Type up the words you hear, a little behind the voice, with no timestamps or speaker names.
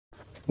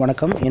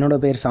வணக்கம், என்னோட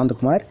பேர்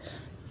சாந்தகுமார்.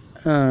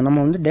 நம்ம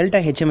வந்து டெல்டா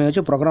ஹெச்எம்ஐ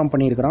வச்சு ப்ரோக்ராம்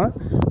பண்ணியிருக்கிறோம்.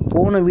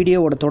 போன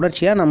வீடியோவோட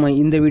தொடர்ச்சியாக நம்ம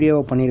இந்த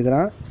வீடியோவை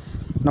பண்ணியிருக்கிறோம்.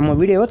 நம்ம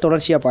வீடியோவை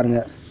தொடர்ச்சியாக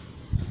பாருங்கள்.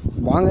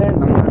 வாங்க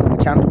நம்ம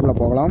சேனலுக்குள்ளே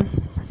போகலாம்.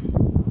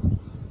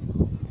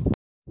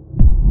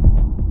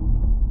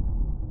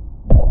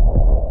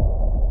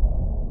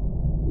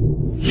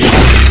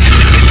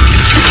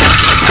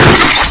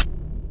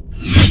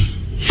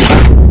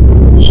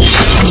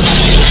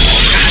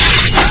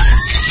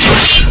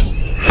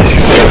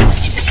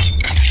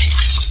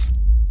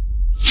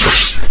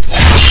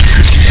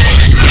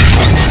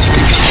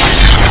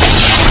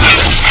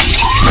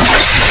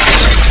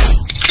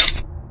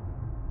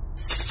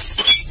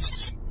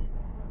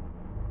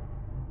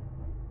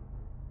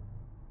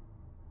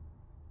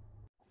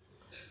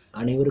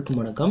 அனைவருக்கும்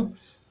வணக்கம்.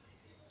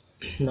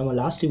 நம்ம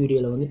லாஸ்ட்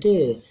வீடியோவில் வந்துட்டு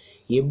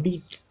எப்படி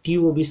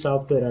டிஓபி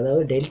சாஃப்ட்வேர்,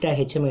 அதாவது டெல்டா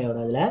ஹெச்எம்ஐயோட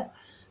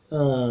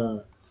அதில்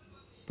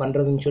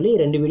பண்ணுறதுன்னு சொல்லி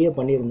 2 வீடியோ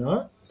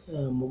பண்ணியிருந்தோம்.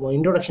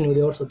 இன்ட்ரோடக்ஷன்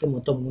வீடியோவோட சேர்த்து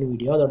மொத்தம் 3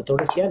 வீடியோ. அதோட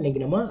தொடர்ச்சியாக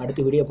இன்றைக்கி நம்ம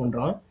அடுத்த வீடியோ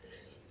பண்ணுறோம்.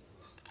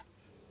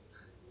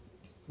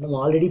 நம்ம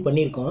ஆல்ரெடி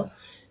பண்ணியிருக்கோம்.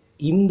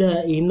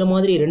 இந்த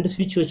மாதிரி 2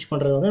 ஸ்விட்ச் வச்சு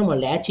பண்ணுறது வந்து நம்ம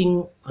லேச்சிங்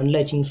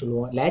அன்லேச்சிங்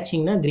சொல்லுவோம்.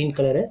 லேச்சிங்னா க்ரீன்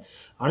கலரு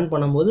ஆன்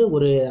பண்ணும்போது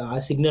ஒரு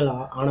சிக்னல்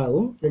ஆன்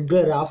ஆகும், ரெட்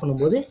கலர் ஆஃப்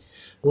பண்ணும்போது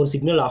ஒரு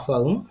சிக்னல் ஆஃப்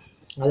ஆகும்.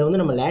 அதை வந்து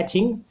நம்ம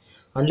லேச்சிங்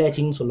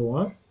அன்லேச்சிங்னு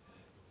சொல்லுவோம்.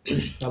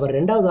 அப்புறம்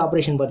 2வது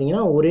ஆப்ரேஷன்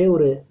பார்த்திங்கன்னா ஒரே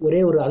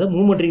ஒரு அதை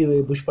மூமெண்ட்ரி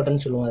புஷ்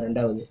பட்டன் சொல்லுவோம்.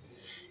 2வது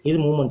இது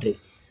மூமெண்ட்ரி.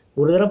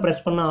 ஒரு தடவை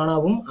ப்ரெஸ் பண்ண ஆன்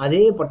ஆகும்,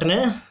 அதே பட்டனை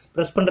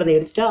ப்ரெஸ் பண்ணுறதை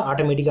எடுத்துட்டா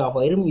ஆட்டோமேட்டிக்காக ஆஃப்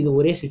ஆயிரும். இது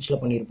ஒரே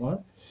ஸ்விட்சில் பண்ணியிருப்போம்.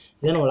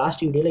 இதை நம்ம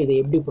லாஸ்ட் வீடியோவில் இதை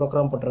எப்படி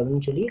ப்ரோக்ராம்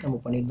பண்ணுறதுன்னு சொல்லி நம்ம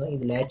பண்ணியிருந்தோம்.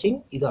 இது லேச்சிங்,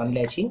 இது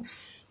அன்லேச்சிங்,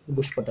 இது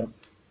புஷ் பட்டன்.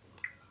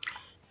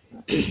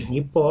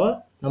 இப்போது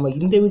நம்ம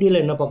இந்த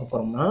வீடியோவில் என்ன பார்க்க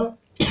போகிறோம்னா,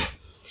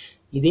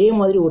 இதே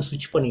மாதிரி ஒரு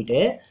ஸ்விட்ச் பண்ணிவிட்டு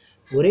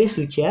ஒரே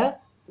ஸ்விட்சை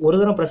ஒரு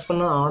தடவை ப்ரெஸ்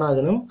பண்ணால் ஆன்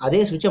ஆகணும், அதே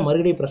ஸ்விட்சை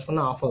மறுபடியும் ப்ரெஸ்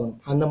பண்ணால் ஆஃப் ஆகணும்.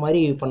 அந்த மாதிரி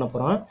பண்ண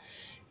போகிறோம்.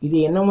 இது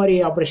என்ன மாதிரி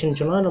ஆப்ரேஷன்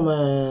சொன்னால், நம்ம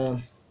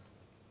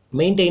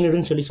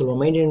மெயின்டைனடுன்னு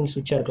சொல்லுவோம். மெயின்டைன்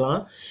ஸ்விட்சாக இருக்கலாம்,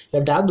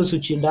 இல்லை டாகிள்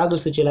சுவிட்ச்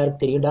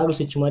எல்லாருக்கும் தெரியும். டாகிள்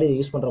சுவிட்ச் மாதிரி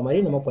யூஸ் பண்ணுற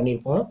மாதிரி நம்ம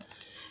பண்ணியிருப்போம்.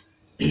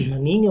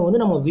 நீங்கள் வந்து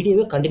நம்ம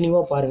வீடியோவை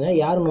கண்டினியூவாக பாருங்கள்.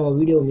 யாரும் நம்ம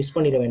வீடியோவை மிஸ்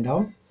பண்ணிட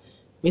வேண்டாம்.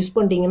 மிஸ்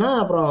பண்ணிட்டீங்கன்னா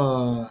அப்புறம்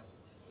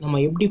நம்ம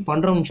எப்படி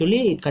பண்ணுறோம்னு சொல்லி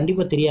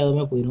கண்டிப்பாக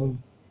தெரியாதமே போயிடும்.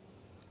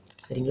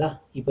 சரிங்களா?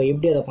 இப்போ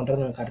எப்படி அதை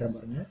பண்ணுறேன்னு நான் காட்டுறேன்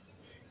பாருங்கள்.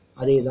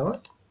 அதே தான்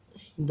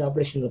இந்த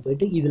ஆப்ரேஷனில்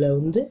போயிட்டு இதில்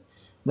வந்து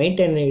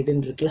மெயின்டைன்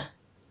ஐட்டுன்னு இருக்குல்ல,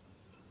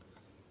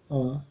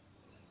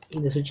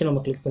 இந்த சுவிட்சை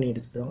நம்ம கிளிக் பண்ணி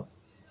எடுத்துக்கிறோம்.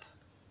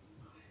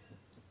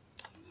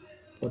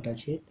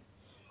 போட்டாச்சு.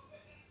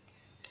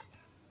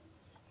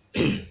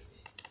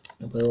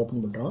 இப்போ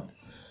ஓப்பன் பண்ணுறோம்.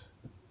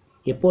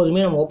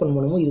 எப்போதுமே நம்ம ஓப்பன்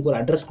பண்ணும்போது இதுக்கு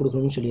ஒரு அட்ரஸ்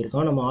கொடுக்கணும்னு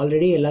சொல்லியிருக்கோம். நம்ம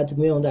ஆல்ரெடி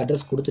எல்லாத்துக்குமே வந்து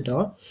அட்ரஸ்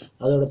கொடுத்துட்டோம்.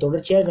 அதோட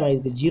தொடர்ச்சியாக நான்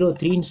இதுக்கு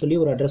 03ன்னு சொல்லி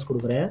ஒரு அட்ரஸ்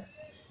கொடுக்குறேன்.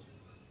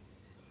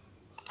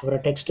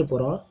 அப்புறம் டெக்ஸ்ட்டு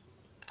போகிறோம்.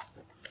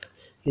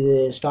 இது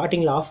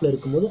ஸ்டார்டிங்கில் ஆஃபில்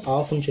இருக்கும்போது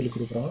ஆஃப்னு சொல்லி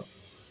கொடுக்குறோம்.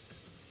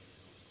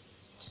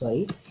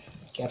 சாரி,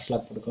 கேப்ஸ்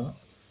லாக் கொடுக்கலாம்.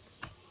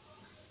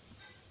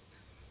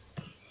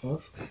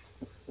 ஆஃப்.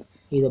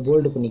 இதை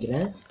போல்டு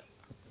பண்ணிக்கிறேன்.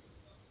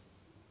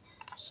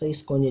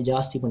 சைஸ் கொஞ்சம்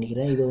ஜாஸ்தி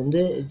பண்ணிக்கிறேன். இது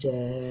வந்து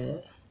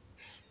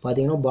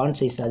பார்த்திங்கன்னா பாண்ட்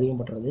சைஸ் அதிகம்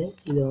பண்ணுறது.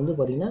 இது வந்து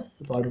பார்த்திங்கன்னா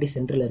இப்போ ஆல்ரெடி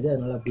சென்டரில் இருக்குது,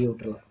 அதனால் அப்படியே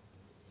விட்டுறலாம்.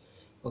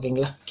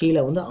 ஓகேங்களா?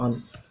 கீழே வந்து ஆன்.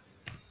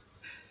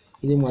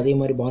 இதுவும் அதே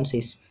மாதிரி பாண்ட்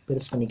சைஸ்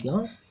பெருசு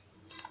பண்ணிக்கலாம்.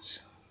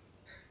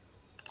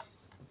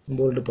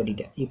 போல்டு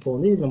பண்ணிட்டேன். இப்போ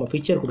வந்து இது நம்ம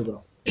பிக்சர்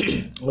கொடுக்குறோம்.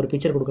 ஒரு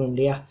பிக்சர் கொடுக்கணும்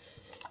இல்லையா?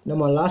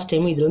 நம்ம லாஸ்ட்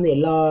டைம் இதில் வந்து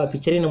எல்லா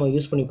பிக்சரையும் நம்ம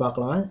யூஸ் பண்ணி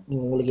பார்க்கலாம்.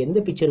 நீங்கள் உங்களுக்கு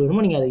எந்த பிக்சர்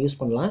வேணுமோ நீங்கள் அதை யூஸ்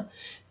பண்ணலாம்.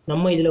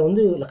 நம்ம இதில்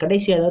வந்து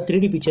கடைசியாக ஏதாவது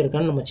 3D பிக்சர்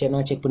இருக்கான்னு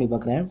நான் செக் பண்ணி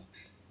பார்க்குறேன்.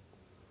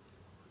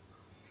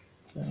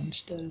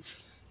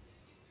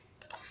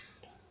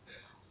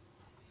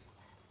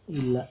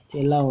 இல்லை,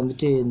 எல்லாம்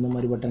வந்துட்டு இந்த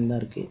மாதிரி பட்டன்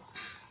தான் இருக்குது.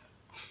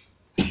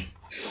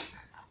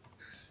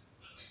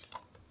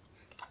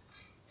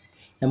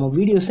 நம்ம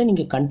வீடியோஸை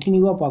நீங்கள்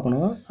கண்டினியூவாக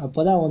பார்க்கணும். அப்போ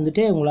தான்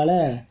வந்துட்டு உங்களால்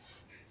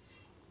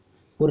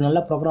ஒரு நல்ல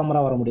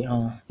ப்ரோக்ராமராக வர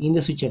முடியும். இந்த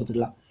சுவிட்ச்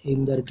எடுத்துக்கலாம்.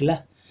 இந்த இருக்குல்ல,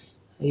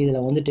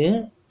 இதில் வந்துட்டு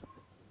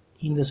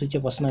இந்த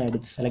சுவிட்சை ஃபஸ்ட் நான்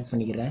எடுத்து செலக்ட்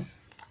பண்ணிக்கிறேன்.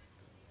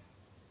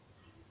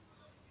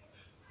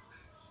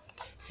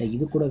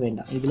 இது கூட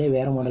வேண்டாம், இதிலே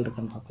வேறு மாடல்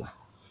இருக்கான்னு பார்க்கலாம்.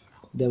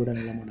 இதை விட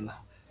நல்ல மாடலாக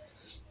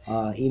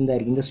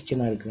இந்த சுவிட்சை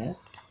நான் எடுக்கிறேன்.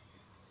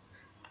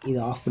 இது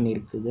ஆஃப் பண்ணி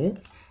இருக்குது.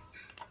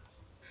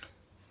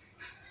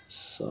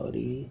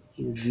 சாரி,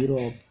 இது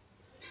 0.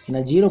 ஏன்னா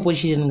 0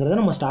 பொசிஷனுங்கிறத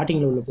நம்ம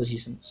ஸ்டார்டிங்கில் உள்ள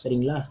பொசிஷன்.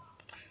 சரிங்களா?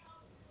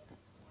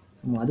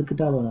 நம்ம அதுக்கு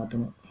தான் அதை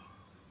மாற்றணும்.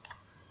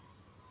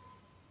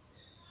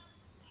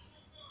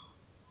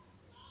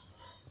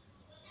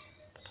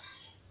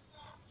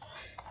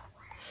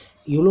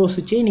 இவ்வளோ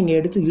சுவிட்சை நீங்கள்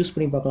எடுத்து யூஸ்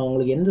பண்ணி பார்க்கலாம்.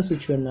 உங்களுக்கு எந்த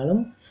சுவிட்ச்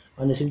வேணுனாலும்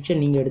அந்த சுவிட்சை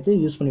நீங்கள் எடுத்து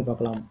யூஸ் பண்ணி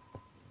பார்க்கலாம்.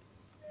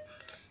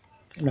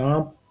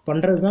 நான்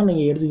பண்ணுறது தான்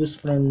நீங்கள் எடுத்து யூஸ்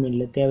பண்ணணும்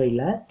இல்லை,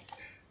 தேவையில்லை.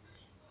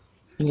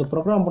 நீங்கள்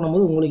ப்ரோக்ராம்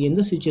பண்ணும்போது உங்களுக்கு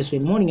எந்த சுவிட்சஸ்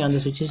வேணுமோ நீங்கள்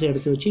அந்த சுவிட்சஸை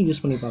எடுத்து வச்சு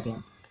யூஸ் பண்ணி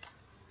பார்க்கலாம்.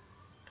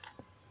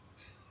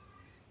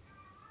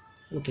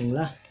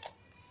 ஓகேங்களா?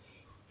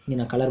 இங்கே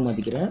நான் கலர்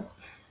மாற்றிக்கிறேன்.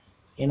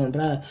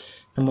 ஏனென்றால்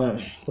நம்ம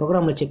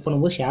ப்ரோக்ராமில் செக்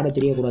பண்ணும்போது ஷேடோ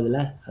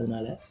தெரியக்கூடாதுல்ல,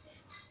 அதனால்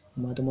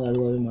மாற்றும் போது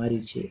அதுவாகவே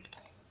மாறிடுச்சு.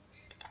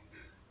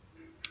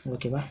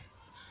 ஓகேவா?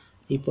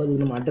 இப்போ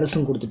அதுக்கு நம்ம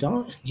அட்ரஸும் கொடுத்துட்டோம்,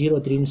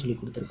 03ன்னு சொல்லி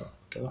கொடுத்துருக்கோம்.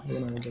 ஓகேவா, இதை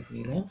நான் ஓகே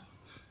பண்ணிடுறேன்.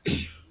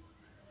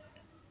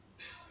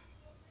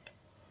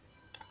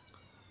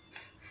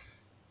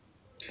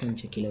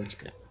 கொஞ்சம் கீழே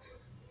வச்சுக்கிறேன்.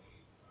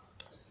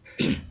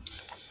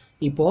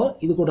 இப்போது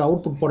இதுக்கு ஒரு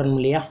அவுட்புட் போடணும்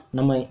இல்லையா,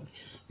 நம்ம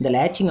இந்த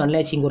லேச்சிங்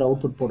அன்லேச்சிங் ஒரு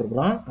அவுட்புட்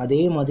போட்டிருக்கிறோம்.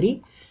 அதே மாதிரி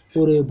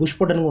ஒரு புஷ்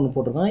பட்டனுக்கு ஒன்று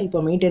போட்டிருக்கோம். இப்போ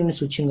மெயின்டெனன்ஸ்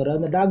சுவிட்சுங்கிற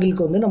அந்த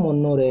டாகிலுக்கு வந்து நம்ம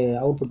இன்னொரு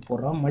அவுட்புட்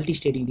போடுறோம். மல்டி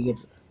ஸ்டேட்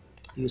இண்டிகேட்டர்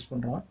யூஸ்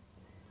பண்ணுறோம்.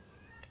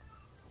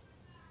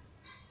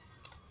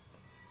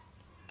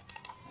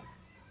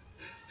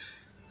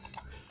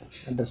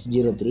 அட்ரஸ்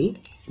 03.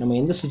 நம்ம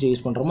எந்த சுவிட்சை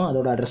யூஸ் பண்ணுறோமோ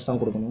அதோட அட்ரஸ்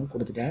தான் கொடுக்கணும்.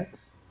 கொடுத்துட்டேன்.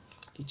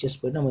 பிக்சர்ஸ்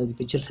போய்ட்டு நம்ம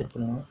இதுக்கு பிக்சர் செட்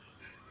பண்ணணும்.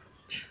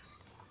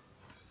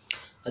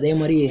 அதே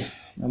மாதிரி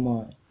நம்ம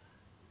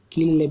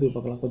கீழே போய்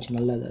பார்க்கலாம், கொஞ்சம்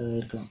நல்லா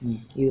இருக்கலாம்.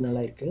 இது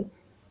நல்லா இருக்குது,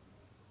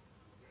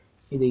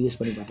 இதை யூஸ்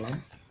பண்ணி பார்க்கலாம்.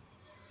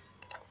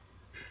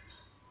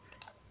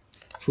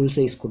 ஃபுல்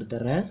சைஸ்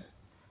கொடுத்துட்றேன்.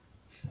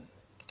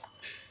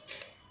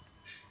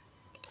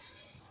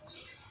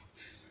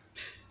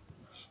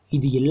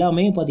 இது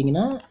எல்லாமே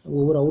பார்த்தீங்கன்னா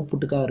ஒவ்வொரு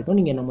அவுட்புட்டுக்காக இருக்கும்.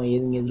 நீங்கள் நம்ம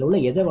இதில் உள்ள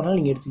எதை வேணாலும்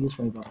நீங்கள் எடுத்து யூஸ்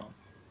பண்ணி பார்க்கலாம்.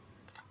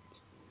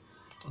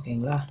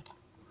 ஓகேங்களா,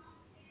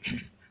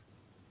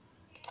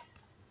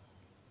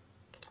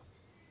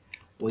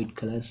 ஒயிட்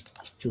கலர்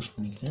சூஸ்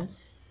பண்ணிக்கிறேன்.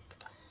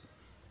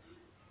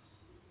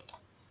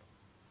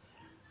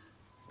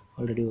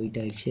 ஆல்ரெடி ஒயிட்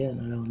ஆகிடுச்சு,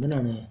 அதனால் வந்து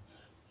நான்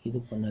இது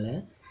பண்ணலை.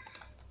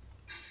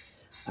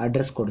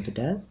 அட்ரஸ்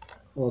கொடுத்துட்டேன்,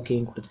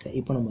 ஓகேன்னு கொடுத்துட்டேன்.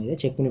 இப்போ நம்ம இதை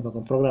செக் பண்ணி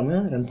பார்க்கலாம், ப்ரோக்ராமை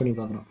ரன் பண்ணி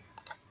பார்க்குறோம்.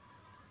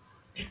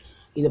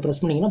 இதை ப்ரெஸ்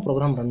பண்ணிங்கன்னா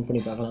ப்ரோக்ராம் ரன்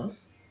பண்ணி பார்க்கலாம்.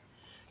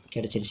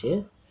 கிடச்சிருச்சு.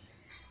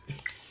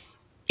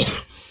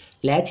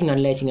 லேச்சிங்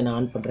அன்லேச்சிங்கை நான்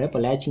ஆன் பண்ணுறேன். இப்போ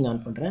லேச்சிங்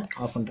ஆன் பண்ணுறேன்,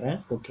 ஆஃப் பண்ணுறேன்.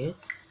 ஓகே,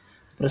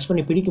 ப்ரெஸ்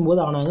பண்ணி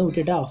பிடிக்கும்போது ஆன் ஆகும்,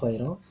 விட்டுட்டா ஆஃப்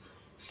ஆயிரும்.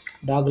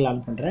 டாகில்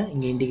ஆன் பண்ணுறேன்,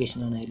 இங்கே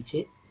இண்டிகேஷன் ஆன் ஆயிடுச்சு.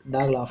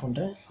 டாகில் ஆஃப்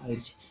பண்ணுறேன்,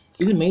 ஆயிடுச்சு.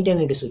 இது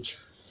மெயின்டெனன்ஸ் சுவிட்ச்.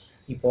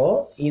 இப்போது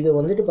இது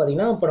வந்துட்டு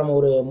பார்த்திங்கன்னா, இப்போ நம்ம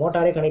ஒரு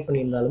மோட்டாரே கனெக்ட்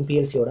பண்ணியிருந்தாலும்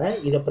பிஎல்சியோட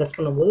இதை ப்ரெஸ்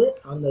பண்ணும்போது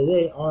அந்த இது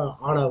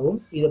ஆன் ஆகும்,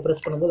 இதை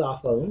ப்ரெஸ் பண்ணும்போது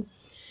ஆஃப் ஆகும்.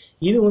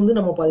 இது வந்து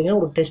நம்ம பார்த்திங்கன்னா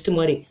ஒரு டெஸ்ட்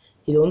மாதிரி.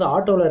 இது வந்து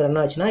ஆட்டோவில் ரன்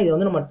ஆச்சுன்னா இதை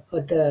வந்து நம்ம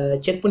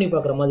செக் பண்ணி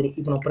பார்க்குற மாதிரி.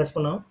 இப்போ நான் ப்ரெஸ்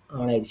பண்ணால்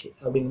ஆன் ஆயிடுச்சு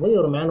அப்படிங்கும்போது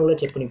ஒரு மேனுவலாக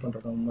செக் பண்ணி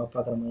பண்ணுறோம் நம்ம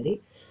பார்க்குற மாதிரி.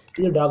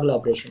 இது டாகில்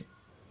ஆப்ரேஷன்.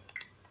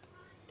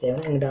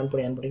 தேவைன்னா எங்கிட்ட ஆன்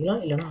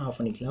பண்ணிக்கலாம், இல்லைனா ஆஃப்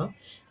பண்ணிக்கலாம்.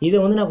 இதை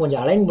வந்து நான்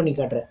கொஞ்சம் அலைன் பண்ணி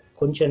காட்டுறேன்,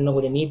 கொஞ்சம் இன்னும்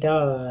கொஞ்சம்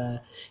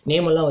நீட்டாக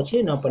நேமெல்லாம்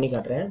வச்சு நான் பண்ணி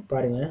காட்டுறேன்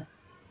பாருங்கள்.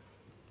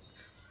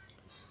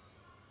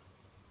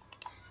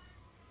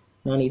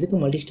 நான் இதுக்கு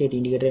மல்டி ஸ்டேட்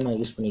இண்டிகேட்டரை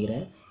நான் யூஸ்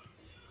பண்ணிக்கிறேன்.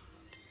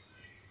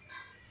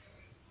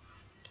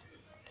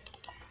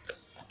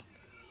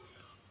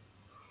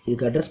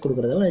 இதுக்கு அட்ரஸ்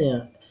கொடுக்குறதால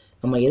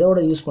நம்ம எதோட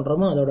யூஸ்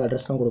பண்ணுறோமோ அதோட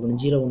அட்ரஸ் தான் கொடுக்கணும்.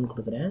 01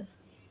 கொடுக்குறேன்.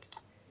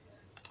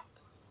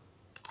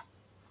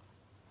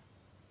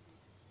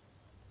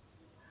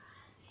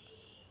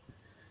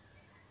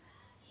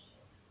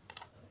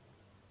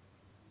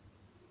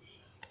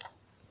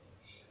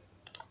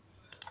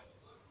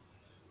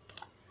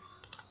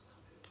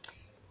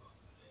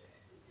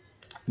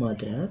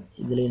 மாற்றுறேன்.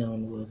 இதுலேயே நான்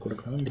வந்து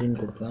கொடுக்கலாம், க்ரீன்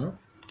கொடுக்கலாம்.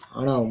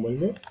 ஆன்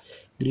ஆகும்போது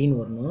க்ரீன்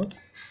வரணும்.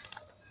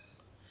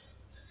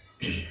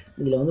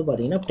 இதில் வந்து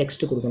பார்த்தீங்கன்னா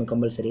டெக்ஸ்ட்டு கொடுக்கணும்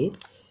கம்பல்சரி.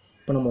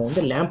 இப்போ நம்ம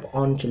வந்து லேம்ப்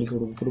ஆன் சொல்லி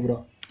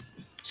கொடுக்குறோம்.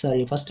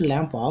 சாரி, ஃபஸ்ட்டு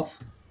லேம்ப் ஆஃப்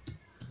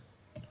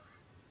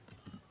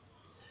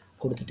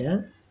கொடுத்துட்டேன்.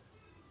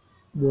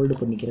 போல்டு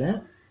பண்ணிக்கிறேன்.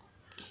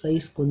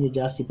 சைஸ் கொஞ்சம்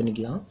ஜாஸ்தி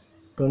பண்ணிக்கலாம்,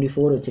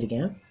 24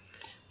 வச்சுருக்கேன்.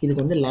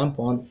 இதுக்கு வந்து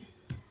லேம்ப் ஆன்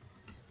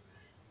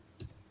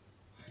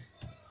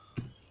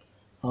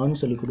ஆன்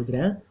சொல்லி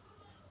கொடுக்குறேன்.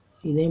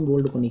 இதையும்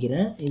போல்டு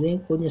பண்ணிக்கிறேன்.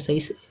 இதையும் கொஞ்சம்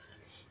சைஸ்,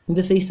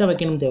 இந்த சைஸ் தான்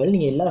வைக்கணும் தேவையில்லை,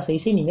 நீங்கள் எல்லா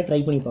சைஸையும் நீங்கள் ட்ரை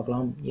பண்ணி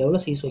பார்க்கலாம். எவ்வளோ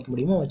சைஸ் வைக்க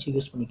முடியுமோ வச்சு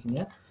யூஸ்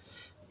பண்ணிக்கோங்க.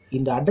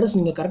 இந்த அட்ரஸ்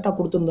நீங்கள் கரெக்டாக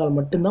கொடுத்துருந்தால்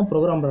மட்டும்தான்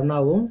ப்ரோக்ராம் ரன்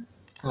ஆகும்.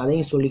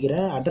 அதையும்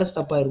சொல்லிக்கிறேன். அட்ரஸ்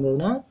தப்பாக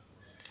இருந்ததுன்னா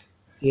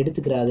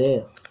எடுத்துக்கிறாது.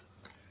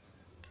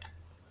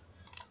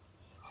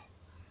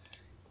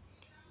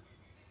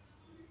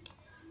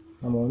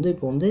 நம்ம வந்து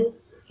இப்போ வந்து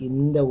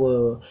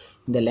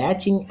இந்த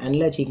லேச்சிங்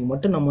அன்லேச்சிங்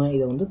மட்டும் நம்ம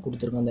இதை வந்து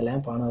கொடுத்துருக்கோம். அந்த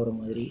லேம்ப் ஆன் ஆகிற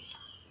மாதிரி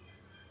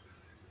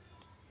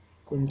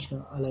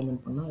கொஞ்சம்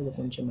அலைன்மெண்ட் பண்ணால் இதை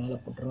கொஞ்சம் மேலே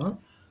போட்டுறோம்.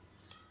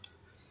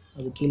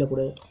 அது கீழே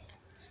கூட,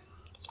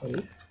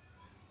 சாரி,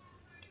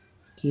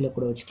 கீழே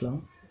கூட வச்சுக்கலாம்.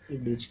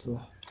 இப்படி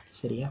வச்சுக்கிறோம்.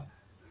 சரியா,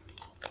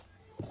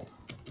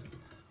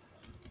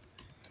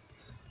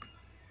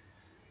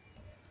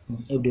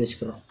 இப்படி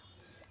வச்சுக்கிறோம்.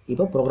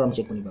 இப்போ ப்ரோக்ராம்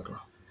செக் பண்ணி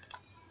பார்க்கலாம்.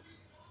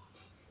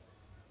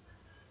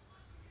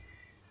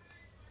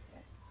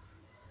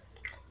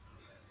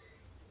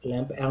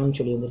 லேம்ப் ஆன்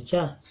சொல்லி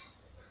வந்துருச்சா?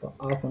 இப்போ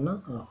ஆஃப்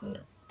பண்ணால் ஆஃப்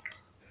ஆயிரும்.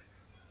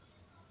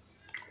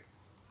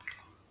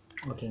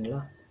 ஓகேங்களா,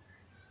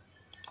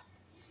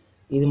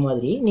 இது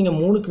மாதிரி நீங்கள்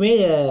மூணுக்குமே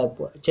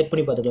செக்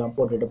பண்ணி பார்த்துக்கலாம்.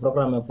 போட்டுட்டு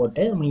ப்ரோக்ராமை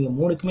போட்டு நீங்கள்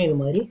மூணுக்குமே இது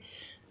மாதிரி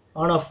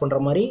ஆன் ஆஃப் பண்ணுற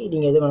மாதிரி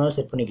நீங்கள் எது வேணாலும்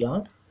செட்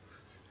பண்ணிக்கலாம்.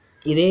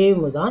 இதே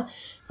தான்,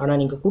 ஆனால்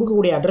நீங்கள்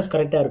கொடுக்கக்கூடிய அட்ரஸ்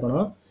கரெக்டாக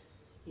இருக்கணும்.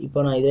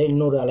 இப்போ நான் இதை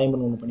இன்னொரு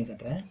அலைன்மெண்ட் ஒன்று பண்ணி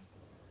காட்டுறேன்.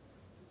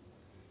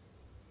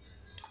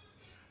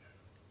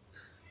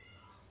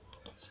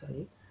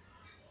 சரி,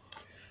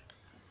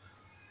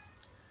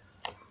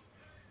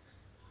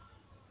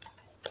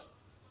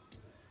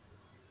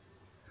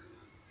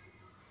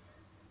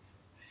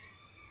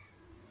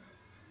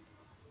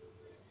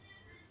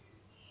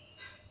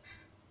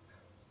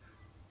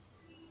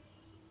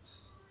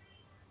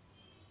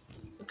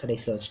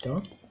 கடைசியில்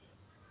வச்சிட்டோம்.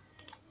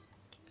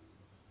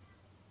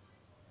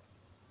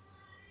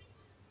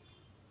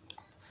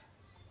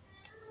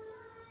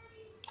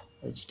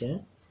 வச்சுட்டேன்.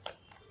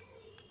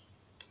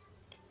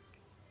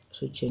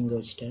 சுவிட்ச் இங்கே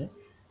வச்சுட்டேன்.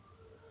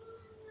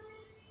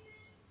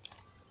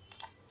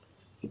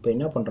 இப்போ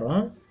என்ன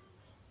பண்ணுறோம்,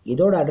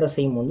 இதோட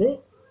அட்ரஸையும் வந்து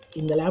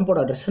இந்த லேம்போட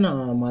அட்ரஸை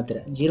நான்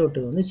மாற்றுறேன்.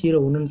 02 வந்து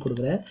 01ன்னு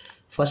கொடுக்குறேன்.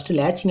 ஃபஸ்ட்டு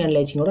லேச்சிங் அண்ட்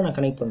லேச்சிங்கோட நான்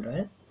கனெக்ட்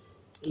பண்ணுறேன்.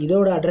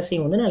 இதோட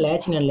அட்ரஸையும் வந்து நான்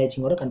லேச்சிங் அண்ட்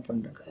லேச்சிங்கோட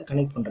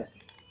கனெக்ட் பண்ணுறேன்.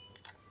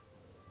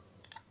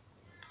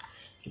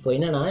 இப்போ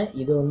என்னென்னா,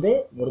 இது வந்து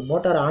ஒரு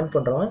மோட்டாரை ஆன்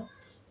பண்ணுறோம்.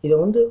 இதை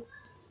வந்து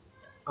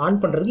ஆன்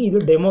பண்ணுறதுக்கு இது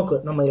டெமோக்கு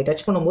நம்ம இதை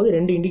டச் பண்ணும்போது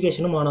 2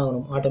 இண்டிகேஷனும் ஆன்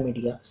ஆகணும்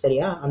ஆட்டோமேட்டிக்காக.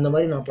 சரியா? அந்த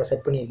மாதிரி நான் இப்போ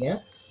செட் பண்ணியிருக்கேன்.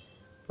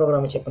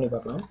 ப்ரோக்ராமை செக் பண்ணி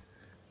பார்க்கலாம்.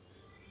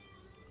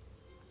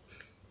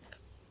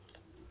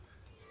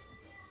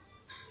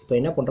 இப்போ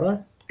என்ன பண்ணுறோம்,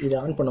 இதை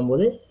ஆன்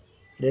பண்ணும்போது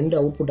 2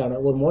 அவுட்புட்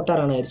ஒரு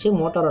மோட்டார் ஆன் ஆயிடுச்சு,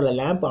 மோட்டாரோட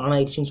லேம்ப் ஆன்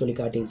ஆயிடுச்சுன்னு சொல்லி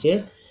காட்டிடுச்சு.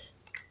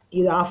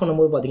 இது ஆஃப்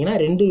பண்ணும்போது பார்த்தீங்கன்னா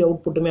 2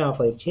 அவுட்புட்டுமே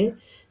ஆஃப் ஆயிடுச்சு.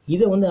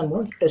 இதை வந்து ஆன்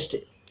பண்ணோம் டெஸ்ட்டு,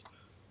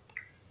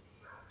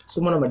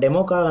 சும்மா நம்ம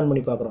டெமோக்காக ஆன்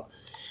பண்ணி பார்க்குறோம்.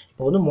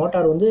 இப்போ வந்து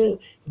மோட்டார் வந்து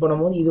இப்போ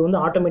நம்ம வந்து இது வந்து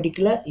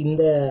ஆட்டோமேட்டிக்கில்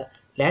இந்த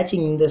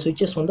லேச்சிங் இந்த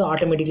சுவிட்சஸ் வந்து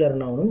ஆட்டோமேட்டிக்கில்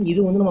ரன் ஆகணும். இது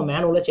வந்து நம்ம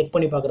மேனுவலாக செக்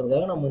பண்ணி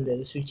பார்க்குறதுக்காக நம்ம இந்த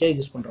சுவிட்சை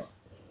யூஸ் பண்ணுறோம்.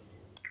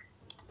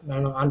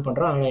 நான் ஆன்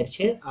பண்ணுறோம், ஆன்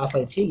ஆயிடுச்சு, ஆஃப்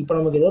ஆயிடுச்சு. இப்போ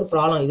நமக்கு ஏதோ ஒரு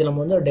ப்ராப்ளம், இது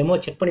நம்ம வந்து டெமோ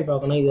செக் பண்ணி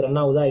பார்க்கணும், இது ரன்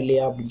ஆகுதா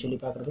இல்லையா அப்படின்னு சொல்லி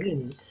பார்க்குறதுக்கு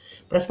இது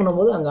ப்ரெஸ்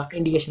பண்ணும்போது அங்கே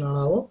இண்டிகேஷன்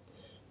ஆன் ஆகும்.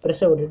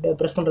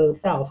 ப்ரெஸ் பண்ணுறதை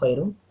விட்டு ஆஃப்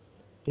ஆயிரும்.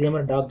 இதே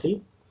மாதிரி டாக்கில்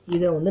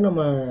இதை வந்து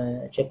நம்ம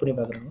செக் பண்ணி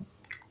பார்க்குறோம்.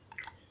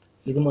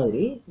 இது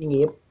மாதிரி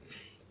நீங்கள்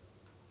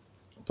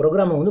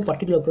ப்ரோக்ராமை வந்து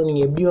பர்டிகுலர்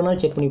நீங்கள் எப்படி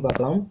வேணாலும் செக் பண்ணி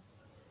பார்க்கலாம்.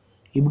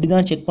 இப்படி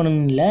தான் செக்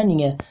பண்ணணும் இல்லை,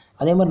 நீங்கள்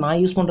அதே மாதிரி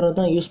நான் யூஸ் பண்ணுறது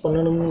தான் யூஸ்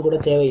பண்ணணும்னு கூட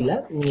தேவையில்லை.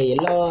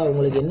 நீங்கள்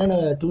உங்களுக்கு என்னென்ன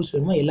டூல்ஸ்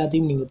வேணுமோ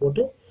எல்லாத்தையும் நீங்கள்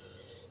போட்டு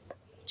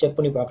செக்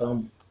பண்ணி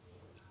பார்க்கலாம்.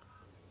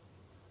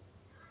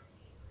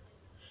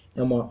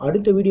 நம்ம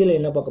அடுத்த வீடியோவில்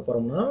என்ன பார்க்க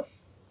போகிறோம்னா,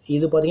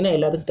 இது பார்த்திங்கன்னா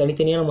எல்லாத்துக்கும்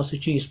தனித்தனியாக நம்ம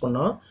சுவிட்ச் யூஸ்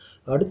பண்ணோம்.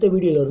 அடுத்த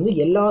வீடியோவில் இருந்து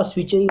எல்லா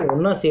சுவிட்சையும்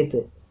ஒன்றா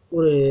சேர்த்து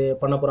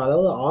பண்ண போகிறோம்.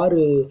 அதாவது 6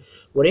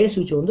 ஒரே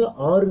சுவிட்ச் வந்து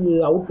 6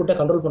 அவுட்புட்டை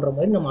கண்ட்ரோல் பண்ணுற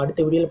மாதிரி நம்ம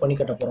அடுத்த வீடியோவில் பண்ணி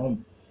காட்ட போகிறோம்.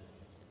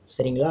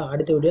 சரிங்களா?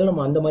 அடுத்த வீடியோவில்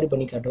நம்ம அந்த மாதிரி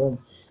பண்ணி காட்டுவோம்.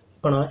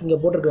 இப்போ நான்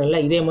இங்கே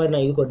போட்டிருக்கிறேன்ல, இதே மாதிரி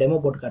நான் இதுக்கு ஒரு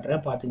டெமோ போட்டு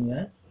காட்டுறேன்,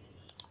 பார்த்துங்க.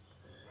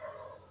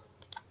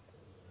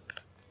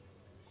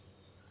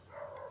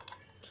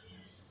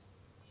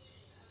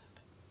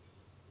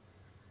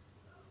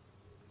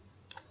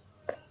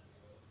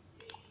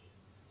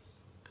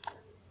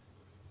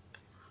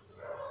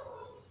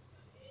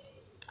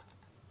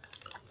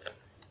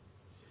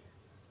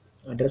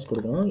 அட்ரஸ்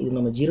கொடுக்கணும். இதுக்கு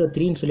நம்ம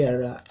 03ன்னு சொல்லி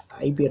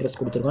ஐபி அட்ரஸ்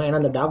கொடுத்துருக்கோம். ஏன்னா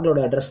அந்த டாக்லோட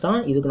அட்ரஸ் தான்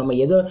இதுக்கு நம்ம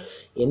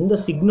எந்த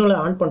சிக்னலை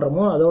ஆன்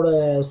பண்ணுறோமோ அதோட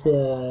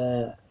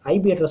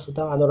ஐபி அட்ரஸ்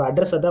தான், அதோட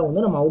அட்ரஸை தான்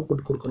வந்து நம்ம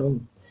அவுட்புட் கொடுக்கணும்.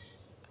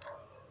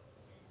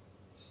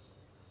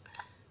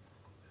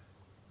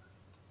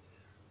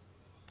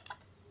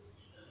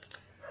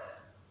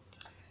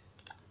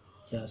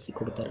 ஜாஸ்தி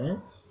கொடுத்துட்றேன்,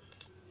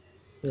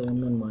 இது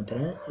 1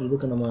 மாற்றுறேன்.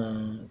 இதுக்கு நம்ம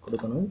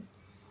கொடுக்கணும்.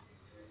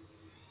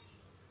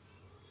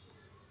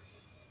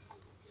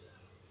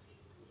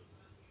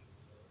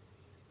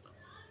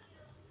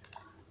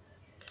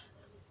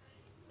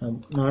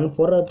 நான்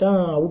போடுறது தான்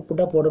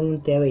அவுட்புட்டாக போடணும்னு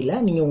தேவையில்லை.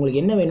 நீங்கள் உங்களுக்கு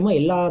என்ன வேணுமோ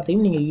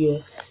எல்லாத்தையும்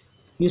நீங்கள்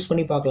யூஸ்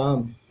பண்ணி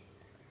பார்க்கலாம்.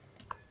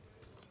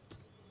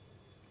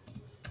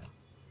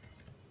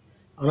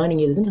 ஆனால்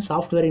நீங்கள் இதுக்கு இந்த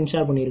சாஃப்ட்வேர்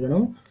இன்ஸ்டால்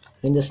பண்ணியிருக்கணும்.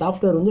 இந்த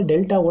சாஃப்ட்வேர் வந்து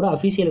டெல்டாவோட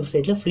அஃபிஷியல்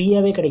வெப்சைட்டில்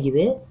ஃப்ரீயாகவே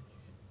கிடைக்கிது.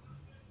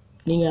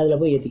 நீங்கள் அதில்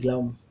போய்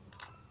ஏற்றிக்கலாம்.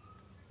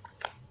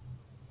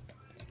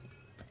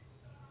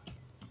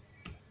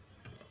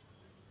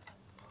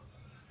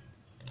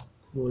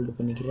 போல்டு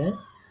பண்ணிக்கிறேன்.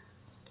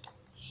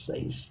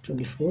 சைஸ்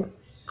 24.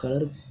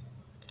 கலர்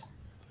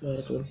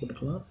வேறு கலர்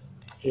போட்டுக்கலாம்.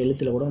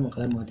 எழுத்தில் கூட நம்ம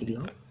கலர்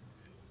மாற்றிக்கலாம்.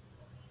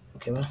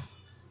 ஓகேவா?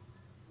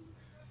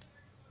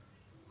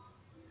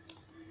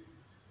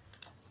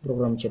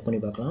 ப்ரோக்ராம் செக் பண்ணி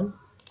பார்க்கலாம்.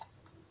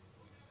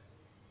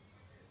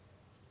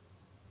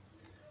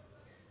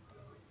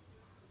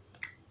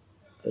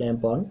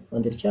 லேம்ப் ஆன்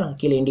வந்துருச்சா?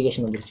 கீழே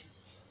இண்டிகேஷன் வந்துருச்சு.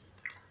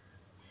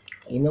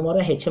 இந்த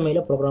மாதிரி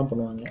ஹெச்எம்ஐயில் ப்ரோக்ராம்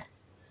பண்ணுவாங்க.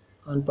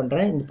 ஆன்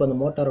பண்ணுறேன். இப்போ அந்த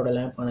மோட்டாரோட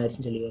லேம்ப் ஆன்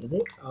ஆயிடுச்சுன்னு சொல்லி வருது.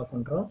 ஆஃப்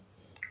பண்ணுறோம்.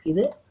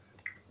 இது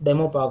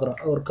டெமோ பார்க்குறோம்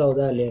ஒர்க்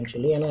ஆகுதா இல்லையான்னு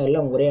சொல்லி. ஏன்னா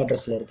எல்லாம் ஒரே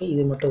அட்ரஸில் இருக்குது,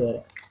 இது மட்டும் வேறு.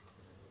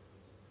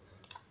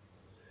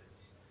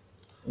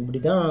 இப்படி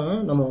தான்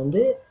நம்ம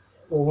வந்து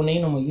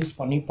ஒவ்வொன்றையும் நம்ம யூஸ்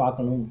பண்ணி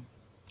பார்க்கணும்.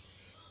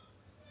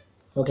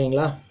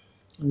 ஓகேங்களா?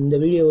 இந்த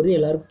வீடியோ வந்து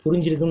எல்லாருக்கும்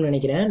புரிஞ்சிருக்குன்னு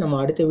நினைக்கிறேன். நம்ம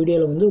அடுத்த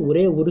வீடியோவில் வந்து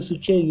ஒரே ஒரு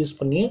சுவிட்சை யூஸ்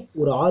பண்ணி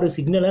ஒரு 6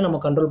 சிக்னலை நம்ம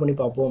கண்ட்ரோல் பண்ணி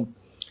பார்ப்போம்.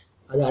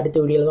 அது அடுத்த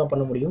வீடியோவில் தான்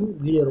பண்ண முடியும்.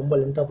 வீடியோ ரொம்ப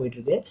லென்த்தாக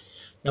போயிட்டுருக்கு.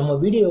 நம்ம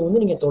வீடியோ வந்து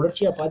நீங்கள்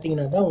தொடர்ச்சியாக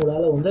பார்த்தீங்கன்னா தான்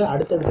உங்களால் வந்து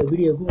அடுத்தடுத்த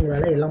வீடியோவுக்கு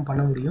உங்களால் எல்லாம்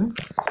பண்ண முடியும்.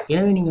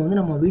 எனவே நீங்கள் வந்து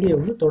நம்ம வீடியோ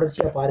வந்து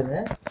தொடர்ச்சியாக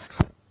பாருங்கள்.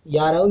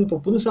 யாராவது இப்போ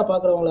புதுசாக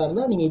பார்க்குறவங்களா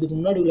இருந்தால் நீங்கள் இதுக்கு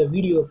முன்னாடி உள்ள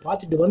வீடியோ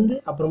பார்த்துட்டு வந்து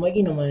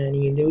அப்புறமாக்கி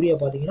நீங்கள் இந்த வீடியோ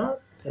பார்த்தீங்கன்னா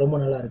ரொம்ப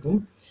நல்லாயிருக்கும்.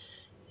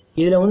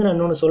 இதில் வந்து நான்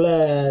இன்னொன்று சொல்ல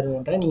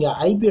பண்ணுறேன். நீங்கள்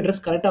ஐபி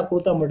அட்ரஸ் கரெக்டாக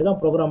கொடுத்தா மட்டும்தான்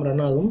ப்ரோக்ராம்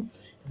ரன் ஆகும்.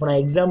 இப்போ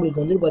நான்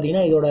எக்ஸாம்பிளுக்கு வந்து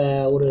பார்த்தீங்கன்னா இதோட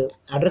ஒரு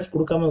அட்ரஸ்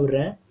கொடுக்காம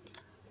விடுறேன்.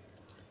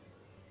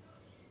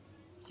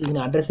 இது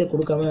நான் அட்ரஸே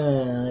கொடுக்காம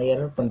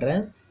எரர்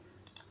பண்ணுறேன்.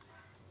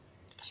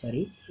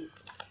 சரி,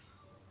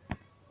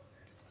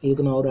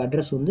 இதுக்கு நான் ஒரு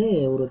அட்ரஸ் வந்து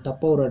ஒரு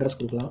தப்பாக ஒரு அட்ரஸ்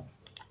கொடுக்கலாம்.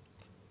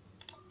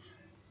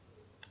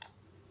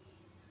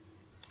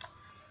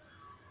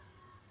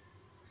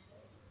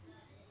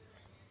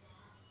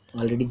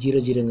 ஆல்ரெடி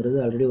 00ங்கிறது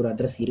ஆல்ரெடி ஒரு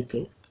அட்ரஸ்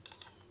இருக்குது,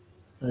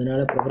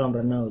 அதனால் ப்ரோக்ராம்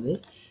ரன் ஆகுது.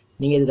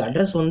 நீங்கள் இதுக்கு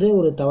அட்ரஸ் வந்து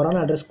ஒரு தவறான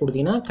அட்ரஸ்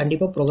கொடுத்தீங்கன்னா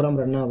கண்டிப்பாக ப்ரோக்ராம்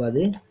ரன்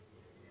ஆகாது.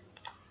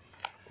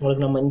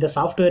 உங்களுக்கு நம்ம இந்த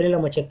சாஃப்ட்வேரில்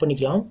நம்ம செக்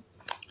பண்ணிக்கலாம்.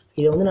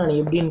 இதை வந்து நான்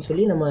எப்படின்னு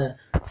சொல்லி நம்ம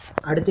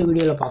அடுத்த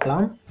வீடியோவில்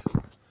பார்க்கலாம்.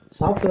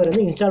 சாஃப்ட்வேர்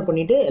வந்து இன்ஸ்டால்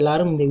பண்ணிவிட்டு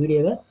எல்லோரும் இந்த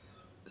வீடியோவை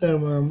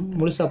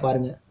முழுசாக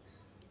பாருங்கள்.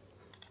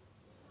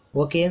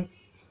 ஓகே,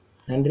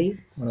 நன்றி,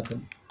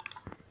 வணக்கம்.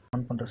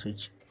 ஆன் பண்ணுற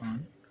சுவிட்ச்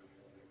ஆன்,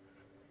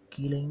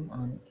 கீழேயும்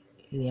ஆன்.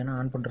 இது ஏன்னா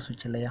ஆன் பண்ணுற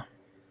சுவிட்ச் இல்லையா,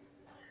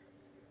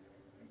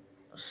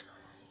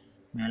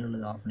 மேலே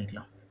உள்ளது ஆஃப்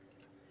பண்ணிக்கலாம்.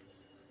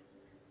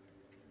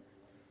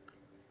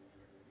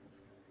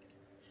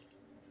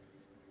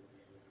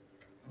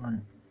 ஆன்,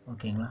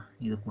 ஓகேங்களா?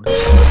 இது கூட